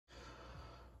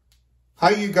Hi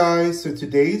you guys, so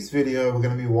today's video we're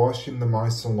going to be washing the My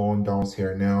Salon doll's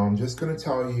hair. Now I'm just going to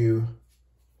tell you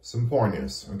some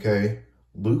pointers, okay?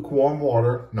 Lukewarm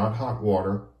water, not hot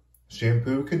water.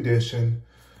 Shampoo, condition.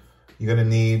 You're going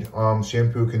to need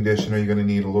shampoo, conditioner. You're going to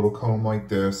need a little comb like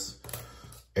this.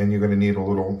 And you're going to need a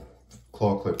little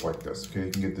claw clip like this, okay?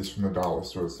 You can get this from the dollar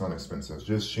store, it's not expensive.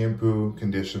 Just shampoo,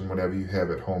 condition, whatever you have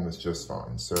at home is just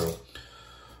fine. So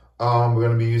we're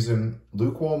going to be using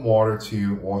lukewarm water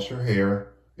to wash your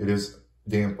hair. It is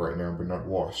damp right now, but not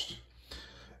washed.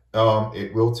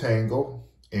 It will tangle,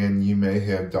 and you may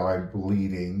have dyed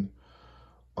bleeding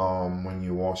when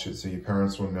you wash it. So your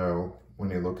parents will know when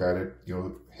they look at it.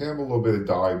 You'll have a little bit of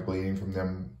dye bleeding from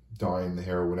them dyeing the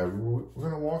hair or whatever. We're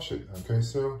going to wash it, okay?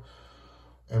 So,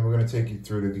 and we're going to take you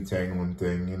through the detangling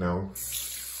thing, you know.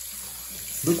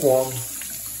 Lukewarm,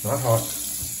 not hot.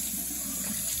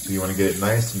 So you want to get it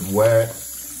nice and wet.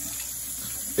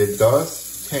 It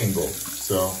does tangle,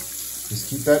 so just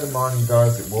keep that in mind, you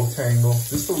guys. It will tangle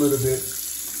just a little bit.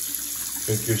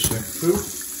 Take your shampoo.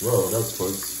 Whoa, that was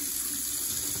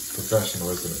close. Professional,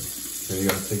 isn't it? So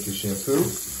you're going to take your shampoo.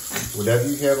 Whatever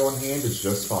you have on hand is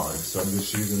just fine. So I'm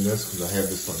just using this because I have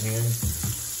this on hand.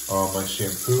 My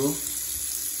shampoo.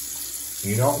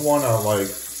 You don't want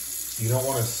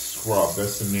to scrub.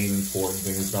 That's the main important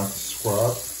thing, is not to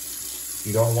scrub.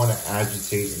 You don't want to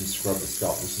agitate and scrub the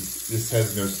scalp. This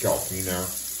has no scalp, you know.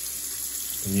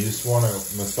 And you just want to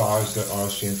massage the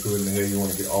shampoo in the hair. You want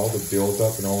to get all the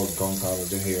buildup and all the gunk out of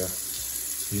the hair.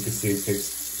 You can see it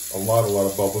takes a lot of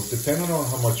bubbles. Depending on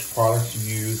how much product you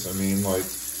use, I mean, like,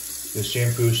 the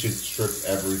shampoo should strip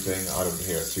everything out of the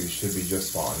hair. So you should be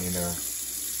just fine, you know.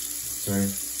 See?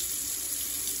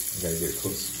 I gotta get it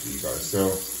closer to you guys.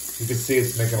 So you can see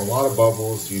it's making a lot of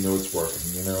bubbles. You know it's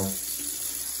working, you know.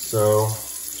 So,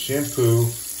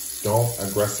 shampoo, don't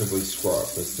aggressively scrub.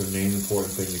 That's the main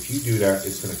important thing. If you do that,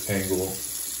 it's going to tangle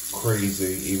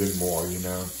crazy even more, you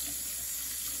know.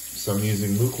 So I'm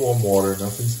using lukewarm water,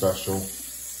 nothing special.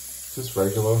 Just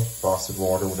regular faucet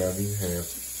water, whatever you have.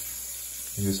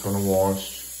 You just want to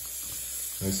wash.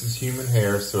 This is human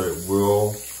hair, so it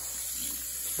will,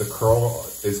 the curl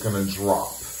is going to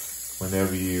drop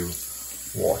whenever you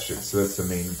wash it. So that's the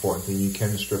main important thing. You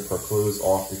can strip her clothes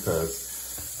off because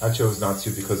I chose not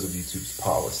to because of YouTube's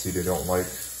policy. They don't like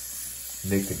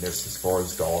nakedness as far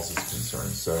as dolls is concerned.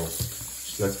 So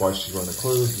that's why she's wearing the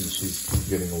clothes and she's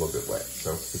getting a little bit wet.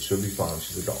 So it should be fine.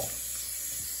 She's a doll.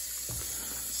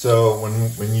 So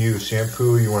when you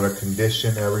shampoo, you want to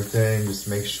condition everything. Just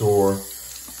make sure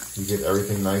you get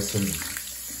everything nice and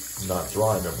not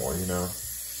dry no more, you know.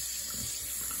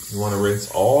 You want to rinse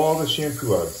all the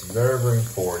shampoo out. It's very, very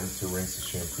important to rinse the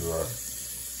shampoo out.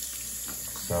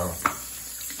 So,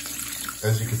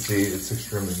 as you can see, it's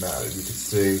extremely matted. You can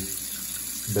see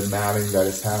the matting that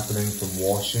is happening from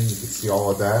washing. You can see all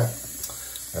of that.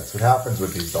 That's what happens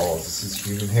with these dolls. This is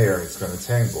human hair. It's going to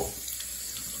tangle.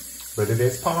 But it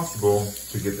is possible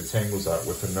to get the tangles out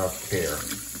with enough care.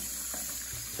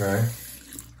 Okay?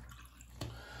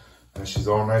 And she's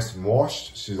all nice and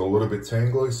washed. She's a little bit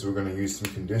tangly, so we're going to use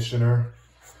some conditioner.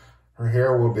 Her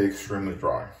hair will be extremely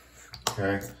dry.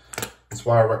 Okay? That's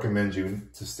why I recommend you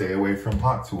to stay away from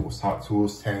hot tools. Hot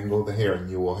tools tangle the hair and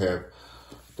you will have,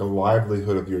 the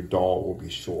livelihood of your doll will be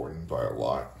shortened by a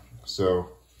lot. So,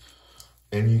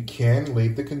 and you can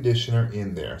leave the conditioner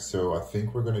in there. So I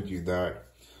think we're gonna do that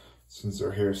since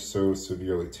her hair is so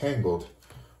severely tangled.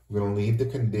 We're gonna leave the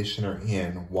conditioner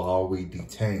in while we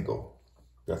detangle.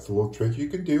 That's a little trick you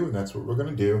can do, and that's what we're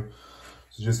gonna do.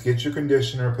 So just get your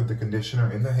conditioner, put the conditioner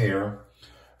in the hair,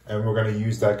 and we're going to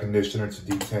use that conditioner to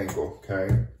detangle,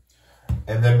 okay?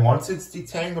 And then once it's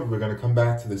detangled, we're going to come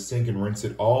back to the sink and rinse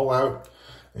it all out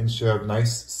and she'll have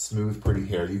nice, smooth, pretty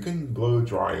hair. You can blow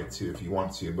dry it too if you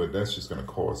want to, but that's just going to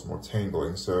cause more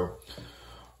tangling. So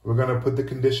we're going to put the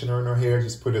conditioner in her hair.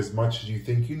 Just put as much as you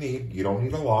think you need. You don't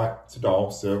need a lot. It's a doll,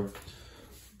 so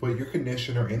put your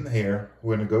conditioner in the hair.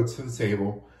 We're going to go to the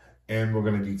table and we're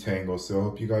going to detangle. So I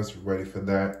hope you guys are ready for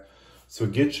that. So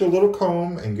get your little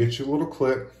comb and get your little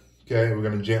clip. Okay, we're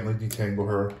gonna gently detangle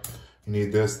her. You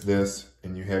need this,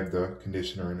 and you have the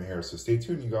conditioner in the hair. So stay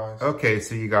tuned, you guys. Okay,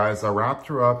 so you guys, I wrapped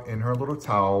her up in her little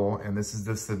towel, and this is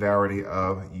the severity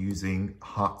of using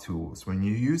hot tools. When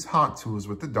you use hot tools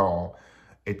with the doll,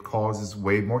 it causes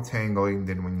way more tangling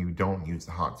than when you don't use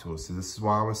the hot tools. So this is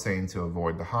why I was saying to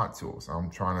avoid the hot tools.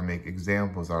 I'm trying to make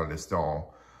examples out of this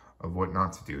doll of what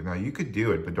not to do. Now, you could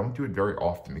do it, but don't do it very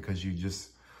often because you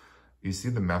see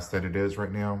the mess that it is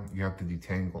right now? You have to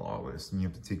detangle all this and you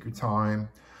have to take your time.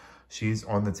 She's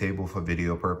on the table for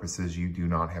video purposes. You do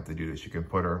not have to do this. You can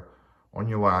put her on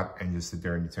your lap and just sit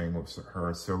there and detangle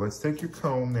her. So let's take your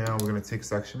comb now. We're gonna take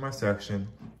section by section,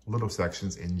 little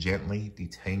sections, and gently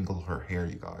detangle her hair,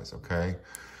 you guys, okay?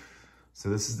 So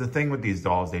this is the thing with these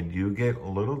dolls. They do get a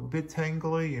little bit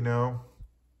tangly, you know,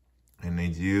 and they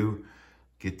do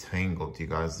get tangled, you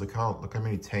guys. Look how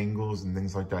many tangles and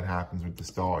things like that happens with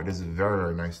this doll. It is a very,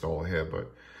 very nice doll here,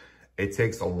 but it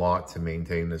takes a lot to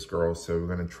maintain this girl. So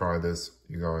we're gonna try this,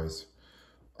 you guys.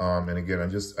 And again,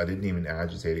 I didn't even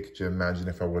agitate it. Could you imagine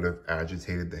if I would have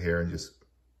agitated the hair and just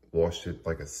washed it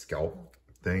like a scalp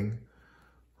thing?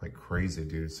 Like crazy,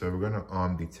 dude. So we're gonna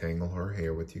detangle her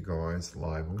hair with you guys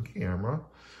live on camera.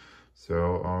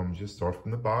 So just start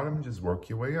from the bottom and just work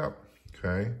your way up,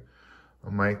 okay? I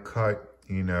might cut,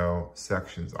 you know,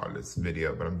 sections out of this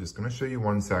video, but I'm just gonna show you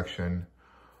one section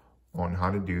on how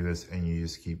to do this, and you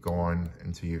just keep going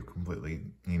until you're completely,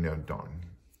 you know, done.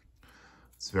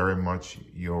 It's very much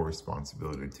your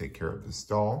responsibility to take care of this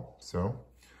doll. So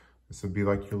this would be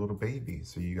like your little baby.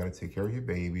 So you got to take care of your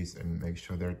babies and make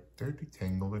sure they're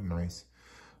detangled and nice.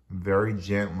 Very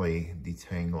gently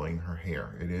detangling her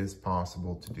hair. It is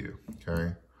possible to do,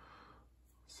 okay?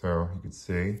 So you can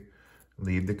see,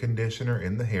 leave the conditioner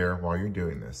in the hair while you're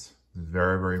doing this. It's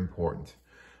very, very important.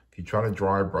 If you try to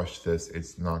dry brush this,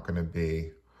 it's not going to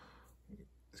be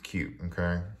cute,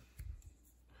 okay?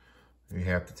 You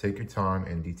have to take your time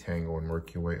and detangle and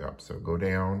work your way up. So go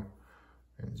down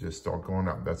and just start going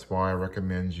up. That's why I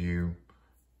recommend you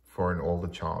for an older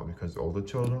child, because older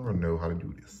children will know how to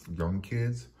do this. Young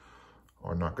kids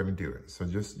are not going to do it. So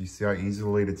just, you see how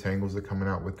easily the tangles are coming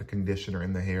out with the conditioner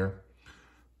in the hair?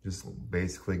 Just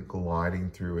basically gliding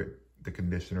through it. The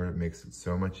conditioner, it makes it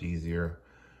so much easier.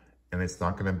 And it's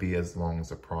not going to be as long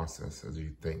as a process as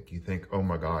you think. You think, oh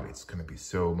my God, it's going to be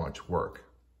so much work.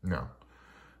 No.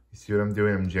 You see what I'm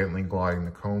doing? I'm gently gliding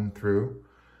the comb through,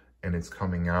 and it's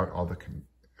coming out.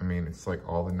 It's like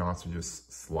all the knots are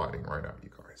just sliding right out, you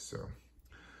guys. So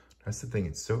that's the thing.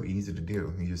 It's so easy to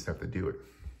do. You just have to do it.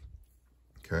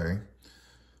 Okay. I'm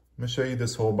going to show you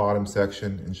this whole bottom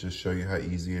section and just show you how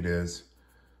easy it is.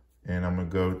 And I'm going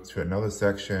to go to another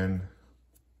section.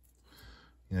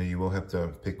 You know, you will have to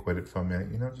pick with it for a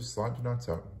minute. You know, just slide your knots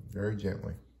out very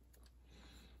gently.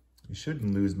 You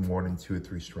shouldn't lose more than 2 or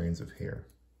 3 strands of hair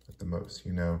at the most,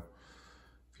 you know.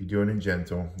 If you're doing it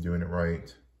gentle, doing it right,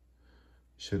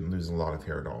 you shouldn't lose a lot of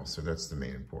hair at all. So that's the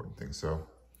main important thing. So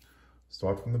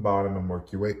start from the bottom and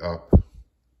work your way up,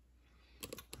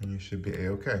 and you should be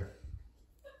a-okay.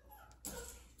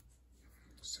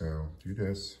 So do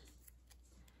this.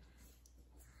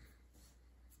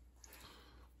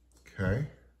 Okay.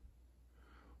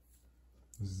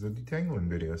 This is a detangling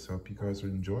video, so I hope you guys are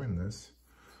enjoying this.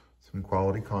 Some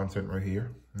quality content right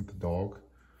here with the dog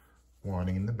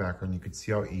whining in the background. You can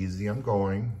see how easy I'm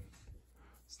going.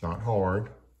 It's not hard.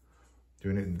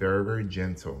 Doing it very, very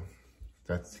gentle.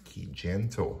 That's the key,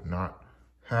 gentle, not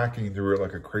hacking through it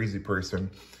like a crazy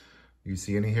person. You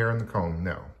see any hair on the comb?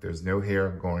 No, there's no hair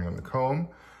going on the comb.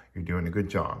 You're doing a good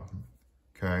job,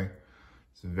 okay?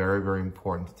 It's very, very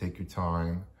important to take your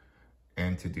time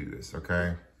and to do this,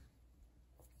 okay?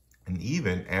 And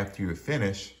even after you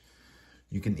finish,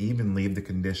 you can even leave the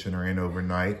conditioner in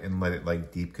overnight and let it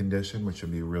like deep condition, which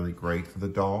would be really great for the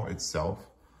doll itself,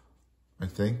 I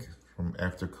think, from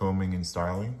after combing and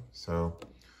styling. So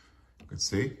you can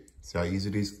see how easy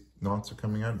these knots are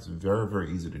coming out. It's very,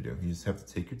 very easy to do. You just have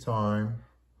to take your time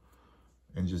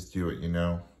and just do it, you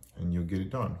know, and you'll get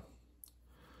it done.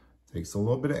 It takes a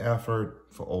little bit of effort.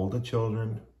 For older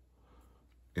children,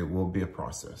 it will be a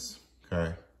process,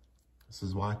 okay? This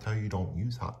is why I tell you don't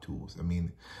use hot tools. I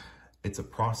mean, it's a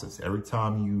process. Every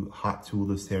time you hot tool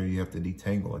this hair, you have to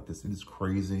detangle like this. It is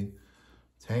crazy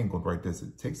tangled right this.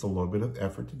 It takes a little bit of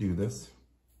effort to do this,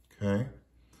 okay?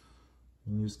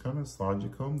 And you just kind of slide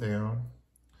your comb down,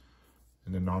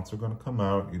 and the knots are going to come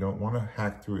out. You don't want to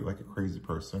hack through it like a crazy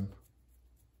person.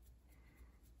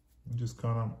 You just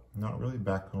kind of, not really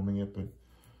back combing it, but,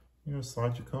 you know,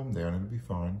 slide your comb down and it'll be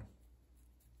fine.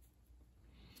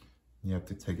 You have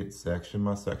to take it section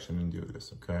by section and do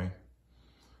this, okay?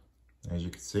 As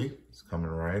you can see, it's coming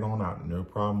right on out, no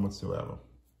problem whatsoever.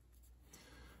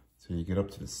 So you get up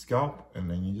to the scalp, and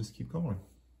then you just keep going.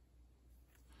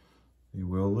 You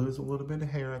will lose a little bit of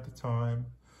hair at the time,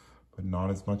 but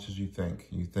not as much as you think.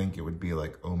 You think it would be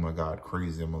like, oh my God,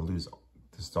 crazy, I'm gonna lose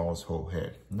this doll's whole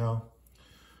head. No,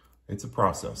 it's a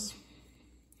process,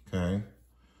 okay?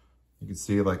 You can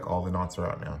see like all the knots are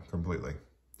out now completely.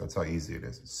 That's how easy it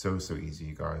is. It's so, so easy,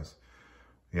 you guys.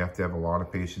 You have to have a lot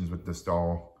of patience with this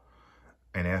doll.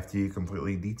 And after you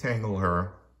completely detangle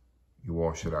her, you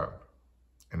wash it out.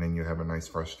 And then you have a nice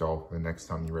fresh doll the next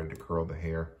time you're ready to curl the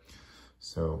hair.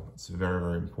 So it's very,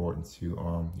 very important to,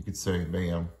 you could say,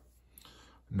 bam,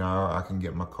 now I can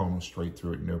get my comb straight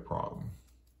through it, no problem.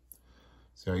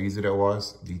 So how easy that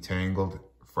was, detangled,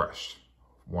 fresh,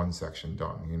 one section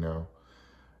done, you know.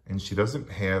 And she doesn't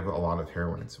have a lot of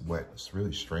hair when it's wet. It's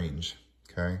really strange,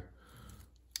 okay?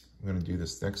 I'm gonna do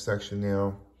this next section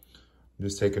now. I'm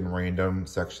just taking random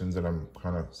sections and I'm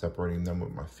kind of separating them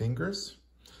with my fingers,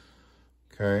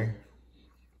 okay?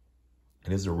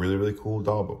 It is a really, really cool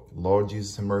doll, but Lord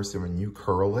Jesus have mercy, when you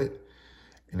curl it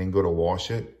and then go to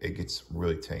wash it, it gets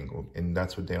really tangled. And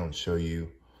that's what they don't show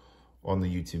you on the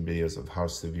YouTube videos of how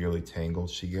severely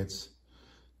tangled she gets.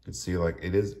 You can see like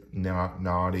it is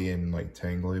knotty and like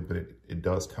tangly, but it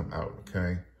does come out,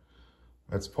 okay?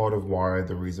 That's part of why,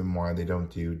 the reason why they don't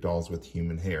do dolls with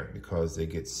human hair, because they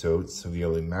get so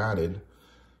severely matted.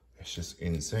 It's just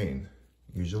insane.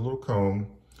 Use your little comb,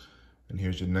 and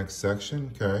here's your next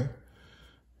section, okay?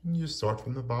 And you start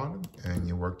from the bottom and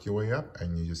you work your way up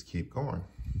and you just keep going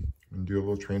and do a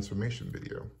little transformation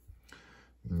video.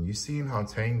 And you seen how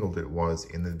tangled it was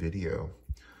in the video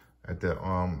at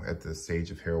the stage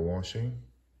of hair washing.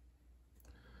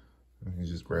 You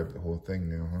just grab the whole thing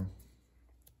now, huh?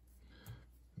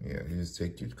 Yeah, you just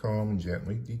take your comb and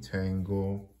gently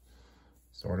detangle.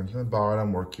 Starting from the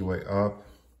bottom, work your way up.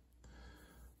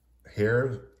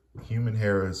 Hair, human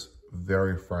hair is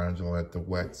very fragile at the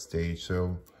wet stage.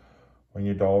 So when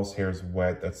your doll's hair is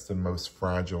wet, that's the most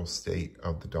fragile state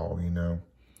of the doll, you know.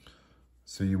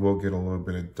 So you will get a little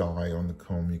bit of dye on the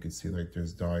comb. You can see like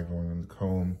there's dye going on the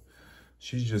comb.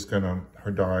 She's just gonna,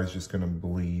 her dye is just gonna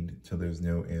bleed till there's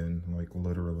no end, like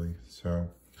literally. So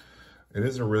it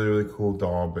is a really, really cool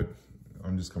doll, but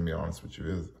I'm just gonna be honest with you,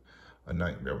 it is a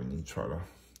nightmare when you try to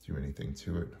do anything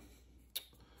to it.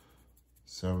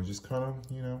 So just kind of,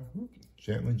 you know,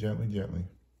 gently, gently, gently.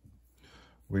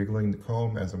 Wiggling the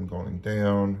comb as I'm going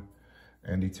down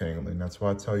and detangling. That's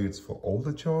why I tell you it's for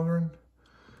older children,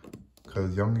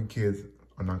 because younger kids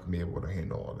are not gonna be able to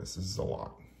handle all this. This is a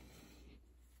lot.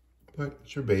 But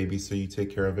it's your baby, so you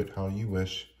take care of it how you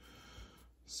wish.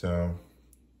 So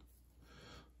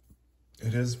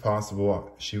it is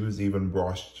possible she was even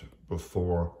brushed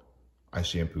before I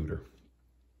shampooed her.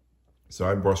 So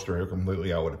I brushed her hair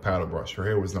completely out with a paddle brush. Her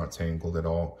hair was not tangled at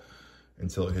all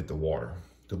until it hit the water,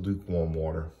 the lukewarm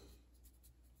water.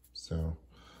 So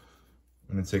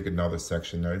I'm gonna take another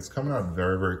section now. It's coming out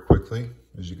very, very quickly.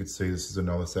 As you can see, this is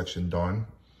another section done.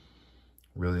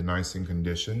 Really nice and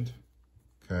conditioned,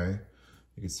 okay?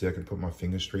 You can see I can put my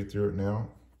finger straight through it now.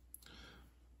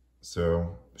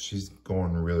 So she's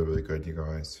going really, really good, you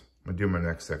guys. I'm gonna do my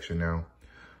next section now.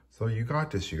 So you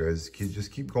got this, you guys.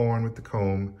 Just keep going with the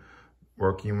comb,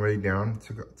 working your way down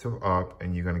to up,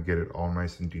 and you're gonna get it all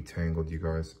nice and detangled, you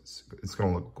guys. It's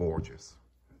gonna look gorgeous.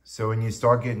 So when you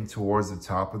start getting towards the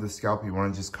top of the scalp, you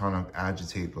wanna just kind of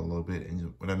agitate it a little bit.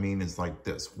 And what I mean is like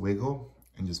this, wiggle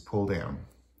and just pull down.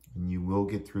 And you will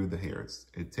get through the hairs.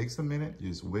 It takes a minute, you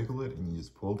just wiggle it and you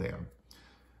just pull down.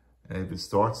 And if it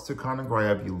starts to kind of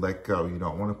grab, you let go. You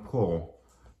don't wanna pull,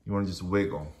 you wanna just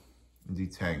wiggle and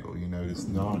detangle. You know, it's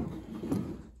not,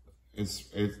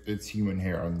 it's human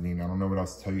hair. I mean, I don't know what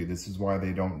else to tell you. This is why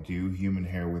they don't do human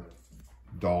hair with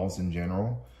dolls in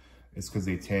general. It's because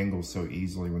they tangle so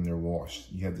easily when they're washed.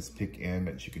 You have this pick end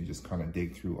that you can just kind of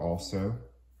dig through also,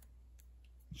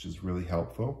 which is really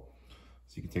helpful.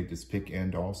 So you can take this pick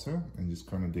end also and just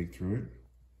kind of dig through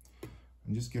it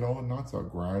and just get all the knots out,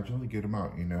 gradually get them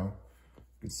out, you know.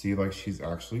 You can see like she's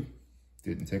actually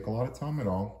didn't take a lot of time at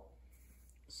all.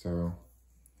 So,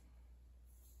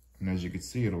 and as you can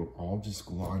see, it'll all just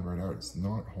glide right out. It's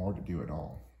not hard to do at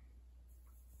all.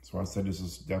 That's why I said this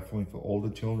is definitely for older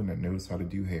children that knows how to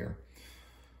do hair.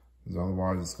 Because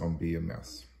otherwise it's gonna be a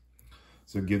mess.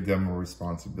 So give them a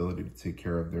responsibility to take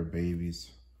care of their babies,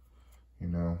 you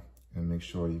know, and make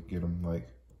sure you get them like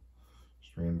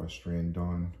strand by strand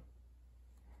done.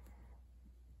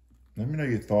 Let me know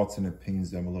your thoughts and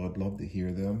opinions down below. I'd love to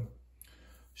hear them.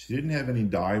 She didn't have any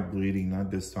dye bleeding, not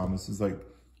this time. This is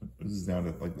now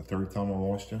like the third time I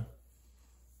washed her.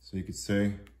 So you could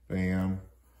say, bam.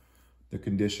 The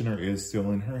conditioner is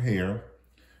still in her hair.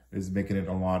 It's making it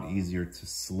a lot easier to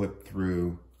slip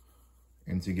through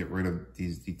and to get rid of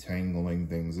these detangling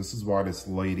things. This is why this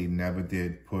lady never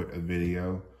did put a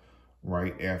video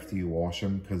right after you wash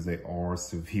them, because they are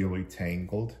severely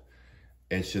tangled.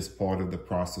 It's just part of the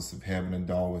process of having a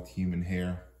doll with human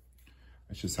hair.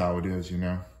 It's just how it is, you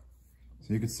know?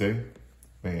 So you could see,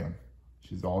 bam,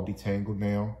 she's all detangled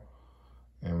now,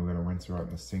 and we're gonna rinse her out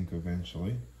in the sink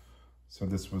eventually. So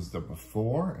this was the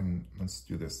before, and let's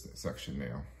do this section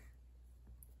now.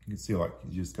 You can see like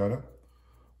you just gotta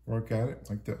work at it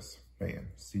like this. Bam.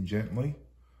 See, gently.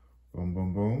 Boom,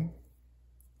 boom, boom.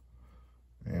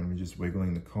 And we're just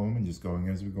wiggling the comb and just going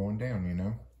as we're going down, you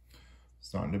know?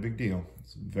 It's not a big deal.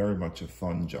 It's very much a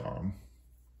fun job.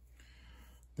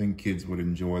 I think kids would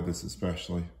enjoy this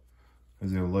especially,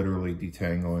 because they're literally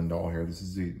detangling doll hair. This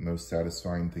is the most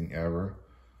satisfying thing ever.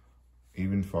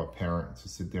 Even for a parent to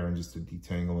sit there and just to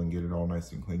detangle and get it all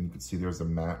nice and clean. You can see there's a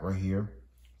mat right here.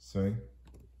 See?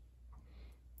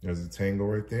 There's a tangle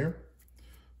right there.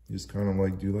 You just kind of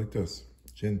like do like this,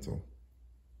 gentle.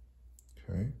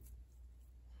 Okay.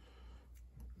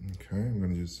 Okay, I'm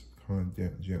gonna just kind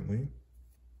of gently.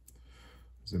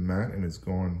 There's a mat and it's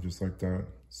gone just like that.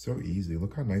 So easy.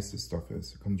 Look how nice this stuff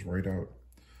is. It comes right out.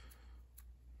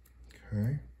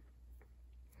 Okay.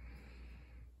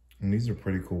 And these are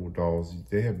pretty cool dolls.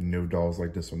 They have no dolls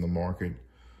like this on the market.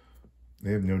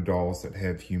 They have no dolls that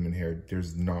have human hair.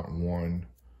 There's not one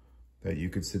that you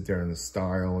could sit there in the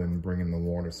style and bring in the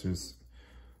water. So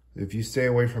if you stay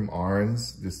away from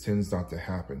irons, this tends not to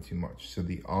happen too much. So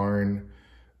the iron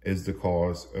is the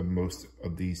cause of most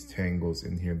of these tangles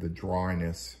in here. The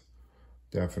dryness,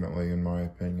 definitely, in my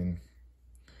opinion.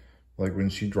 Like when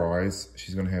she dries,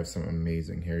 she's gonna have some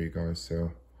amazing hair, you guys.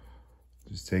 So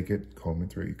just take it, comb it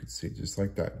through. You can see just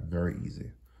like that, very easy.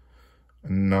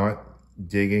 I'm not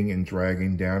digging and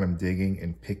dragging down. I'm digging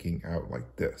and picking out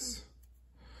like this.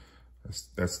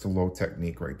 That's the low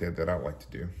technique right there that I like to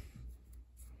do.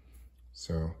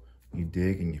 So you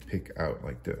dig and you pick out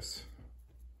like this.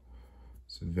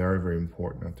 It's very, very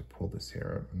important not to pull this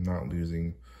hair out. I'm not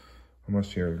losing, how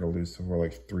much hair did I lose? So we're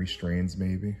like 3 strands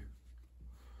maybe.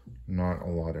 Not a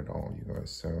lot at all, you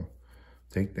guys. So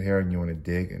take the hair and you want to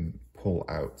dig and pull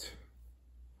out.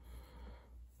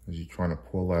 As you're trying to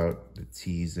pull out the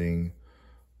teasing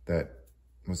that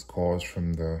was caused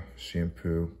from the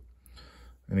shampoo.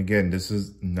 And again, this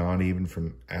is not even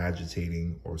from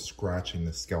agitating or scratching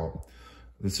the scalp.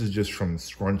 This is just from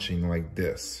scrunching like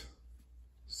this.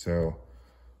 So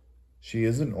she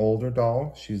is an older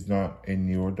doll. She's not a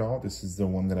newer doll. This is the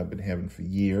one that I've been having for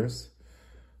years,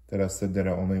 that I said that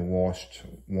I only washed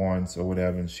once or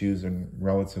whatever, and she was in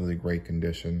relatively great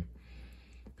condition.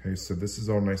 Okay, so this is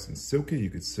all nice and silky, you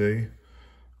could see.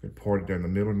 Good part down the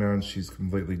middle now, and she's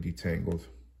completely detangled.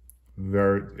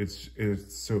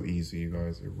 It's so easy, you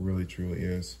guys. It really, truly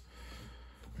is.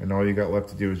 And all you got left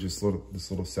to do is just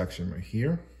this little section right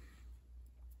here.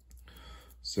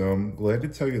 So I'm glad to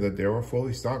tell you that they were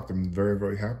fully stocked. I'm very,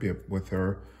 very happy with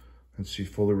her. And she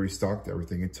fully restocked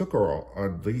everything. It took her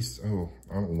at least,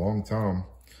 a long time.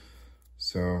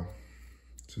 So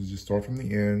just start from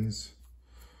the ends,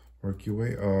 work your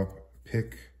way up,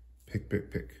 pick.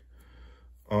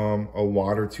 A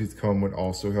wider tooth comb would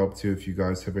also help too. If you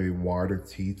guys have a wider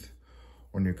teeth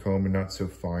on your comb and not so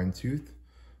fine tooth,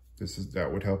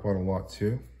 that would help out a lot too.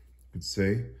 You could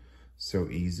see, so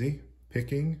easy,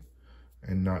 picking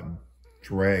and not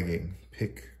dragging,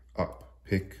 pick up.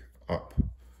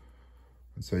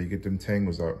 And so you get them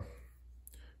tangles out.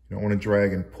 You don't want to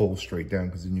drag and pull straight down,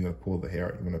 because then you're going to pull the hair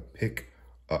out. You want to pick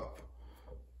up.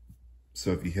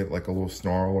 So if you hit like a little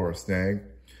snarl or a snag,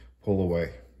 pull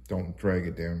away. Don't drag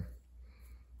it down.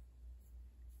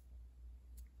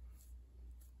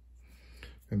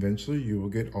 Eventually you will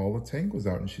get all the tangles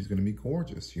out and she's going to be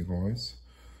gorgeous, you guys.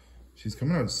 She's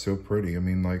coming out so pretty. I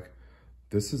mean, like,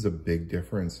 this is a big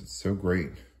difference. It's so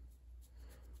great.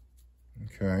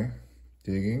 Okay,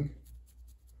 digging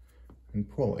and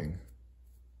pulling.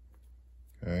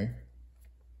 Okay,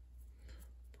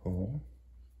 pull,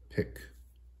 pick.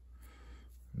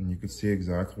 And you can see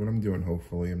exactly what I'm doing,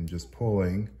 hopefully. I'm just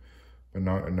pulling, but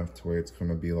not enough to where it's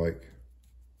gonna be like,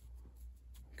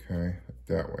 okay,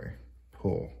 that way,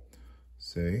 pull.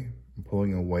 See, I'm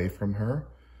pulling away from her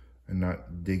and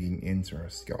not digging into her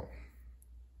scalp.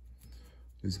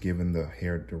 Just giving the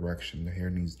hair direction. The hair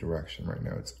needs direction right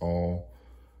now. It's all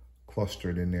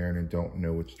clustered in there and I don't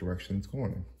know which direction it's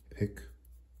going in.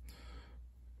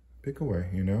 Pick away,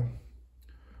 you know?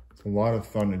 It's a lot of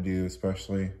fun to do,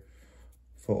 especially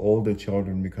for older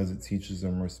children, because it teaches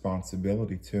them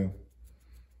responsibility too.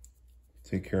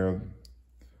 Take care of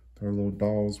their little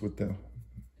dolls with the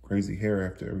crazy hair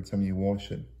after every time you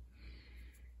wash it.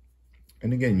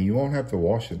 And again, you won't have to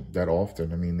wash it that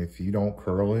often. I mean, if you don't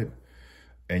curl it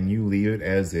and you leave it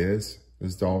as is,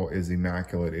 this doll is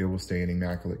immaculate. It will stay in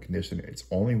immaculate condition. It's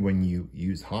only when you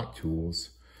use hot tools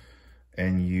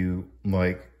and you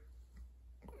like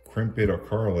crimp it or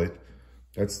curl it,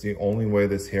 that's the only way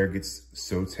this hair gets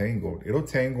so tangled. It'll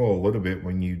tangle a little bit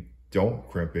when you don't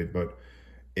crimp it, but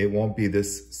it won't be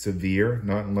this severe,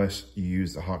 not unless you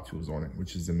use the hot tools on it,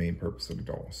 which is the main purpose of the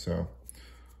doll. So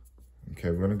Okay,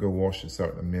 we're gonna go wash this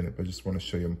out in a minute, but I just wanna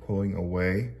show you I'm pulling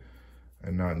away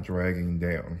and not dragging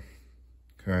down,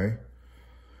 okay?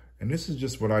 And this is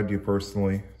just what I do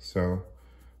personally, so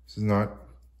this is not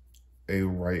a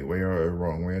right way or a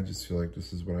wrong way. I just feel like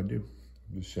this is what I do.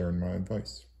 I'm just sharing my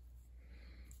advice,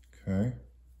 okay?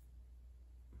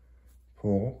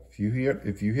 Pull. If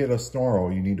you hit a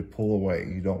snarl, you need to pull away.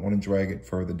 You don't want to drag it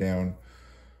further down,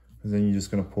 because then you're just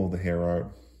going to pull the hair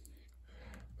out.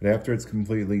 But after it's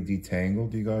completely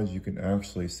detangled, you guys, you can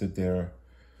actually sit there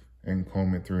and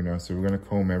comb it through now. So we're going to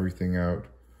comb everything out.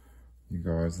 You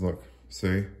guys, look,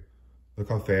 see? Look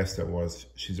how fast that was.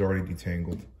 She's already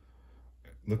detangled.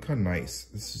 Look how nice.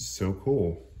 This is so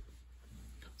cool.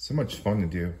 So much fun to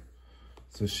do.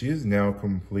 So she is now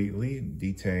completely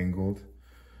detangled.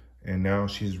 And now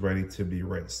she's ready to be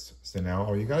rinsed. So now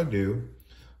all you gotta do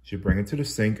is you bring it to the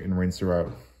sink and rinse her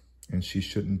out. And she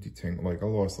shouldn't detangle. Like I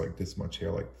lost like this much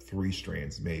hair, like 3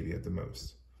 strands maybe at the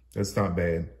most. That's not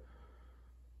bad.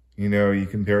 You know, you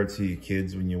compare it to your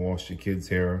kids when you wash your kids'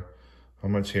 hair. How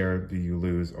much hair do you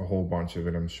lose? A whole bunch of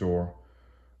it, I'm sure.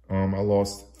 I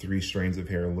lost 3 strands of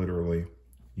hair literally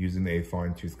using a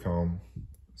fine tooth comb.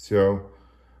 So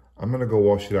I'm gonna go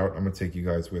wash it out. I'm gonna take you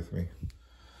guys with me.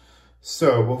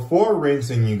 So before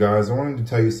rinsing, you guys, I wanted to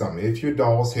tell you something. If your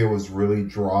doll's hair was really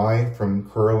dry from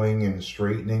curling and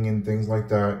straightening and things like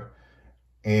that,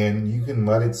 and you can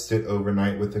let it sit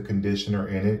overnight with a conditioner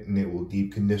in it and it will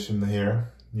deep condition the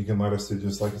hair. You can let her sit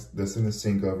just like this in the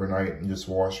sink overnight and just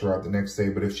wash her out the next day.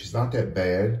 But if she's not that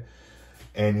bad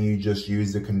and you just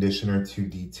use the conditioner to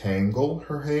detangle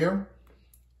her hair,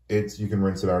 you can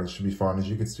rinse it out. It should be fine. As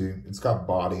you can see, it's got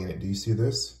body in it. Do you see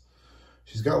this?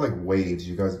 She's got like waves,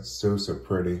 you guys. It's so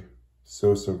pretty.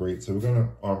 So great. So we're gonna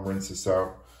rinse this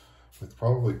out with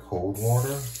probably cold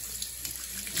water.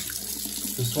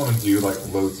 Just wanna do like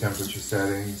low temperature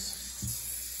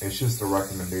settings. It's just a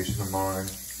recommendation of mine.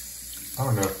 I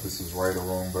don't know if this is right or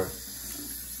wrong, but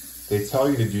they tell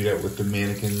you to do that with the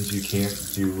mannequins. You can't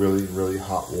do really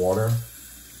hot water.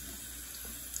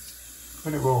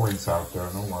 But it will rinse out though,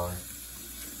 don't worry.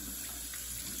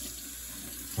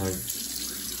 Like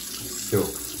silk.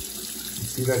 You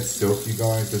see that silk, you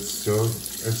guys?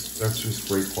 That's just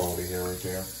great quality hair right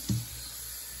there.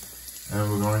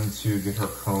 And we're going to get her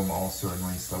comb also and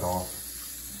rinse that off,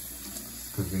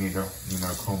 because we need to,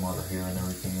 comb out her hair and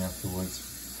everything afterwards.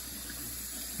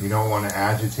 You don't want to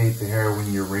agitate the hair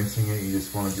when you're rinsing it. You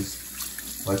just want to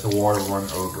let the water run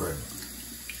over it.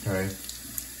 Okay?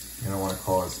 You don't want to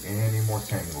cause any more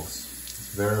tangles.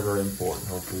 It's very important.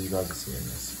 Hopefully you guys are seeing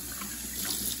this.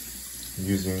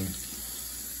 You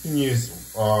can use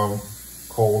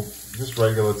cold, just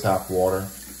regular tap water.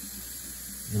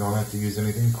 You don't have to use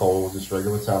anything cold, just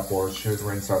regular tap water should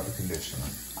rinse out the conditioner.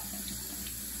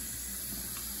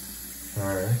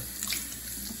 Alright.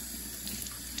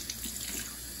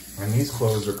 And these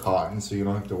clothes are cotton, so you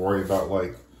don't have to worry about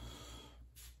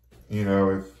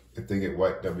if they get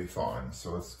wet, they'll be fine.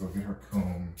 So let's go get her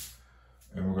comb,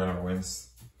 and we're gonna rinse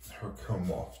her comb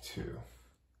off too.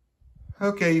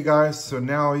 Okay, you guys, so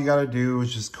now all you gotta do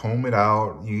is just comb it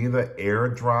out. You either air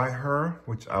dry her,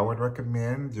 which I would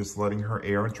recommend, just letting her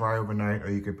air dry overnight, or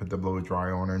you could put the blow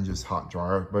dry on her and just hot dry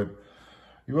her. But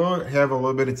you will have a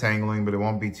little bit of tangling, but it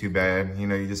won't be too bad.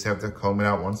 You just have to comb it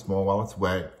out once more while it's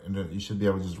wet, and then you should be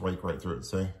able to just rake right through it.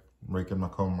 See, raking my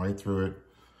comb right through it.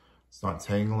 It's not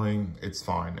tangling, it's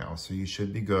fine now. So you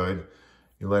should be good.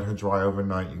 You let her dry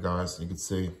overnight, you guys. You can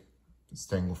see it's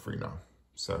tangle free now.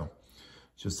 So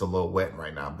just a little wet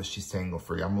right now, but she's tangle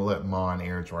free. I'm gonna let mine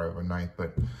air dry overnight,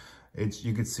 but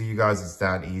you can see, you guys, it's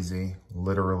that easy,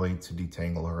 literally, to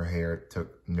detangle her hair. It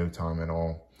took no time at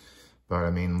all. But I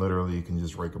mean, literally, you can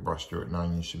just rake a brush through it now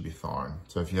and you should be fine.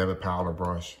 So if you have a powder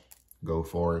brush, go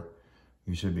for it.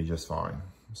 You should be just fine.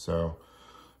 So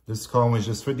this comb is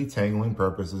just for detangling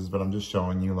purposes, but I'm just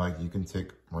showing you, you can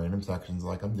take random sections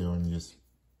like I'm doing, just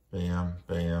bam,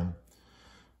 bam.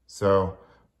 So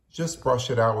just brush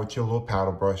it out with your little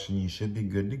powder brush and you should be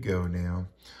good to go now.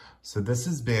 So this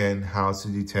has been how to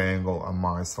detangle a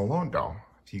My Salon doll.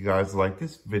 If you guys like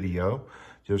this video,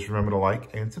 just remember to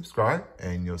like and subscribe,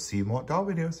 and you'll see more doll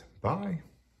videos. Bye.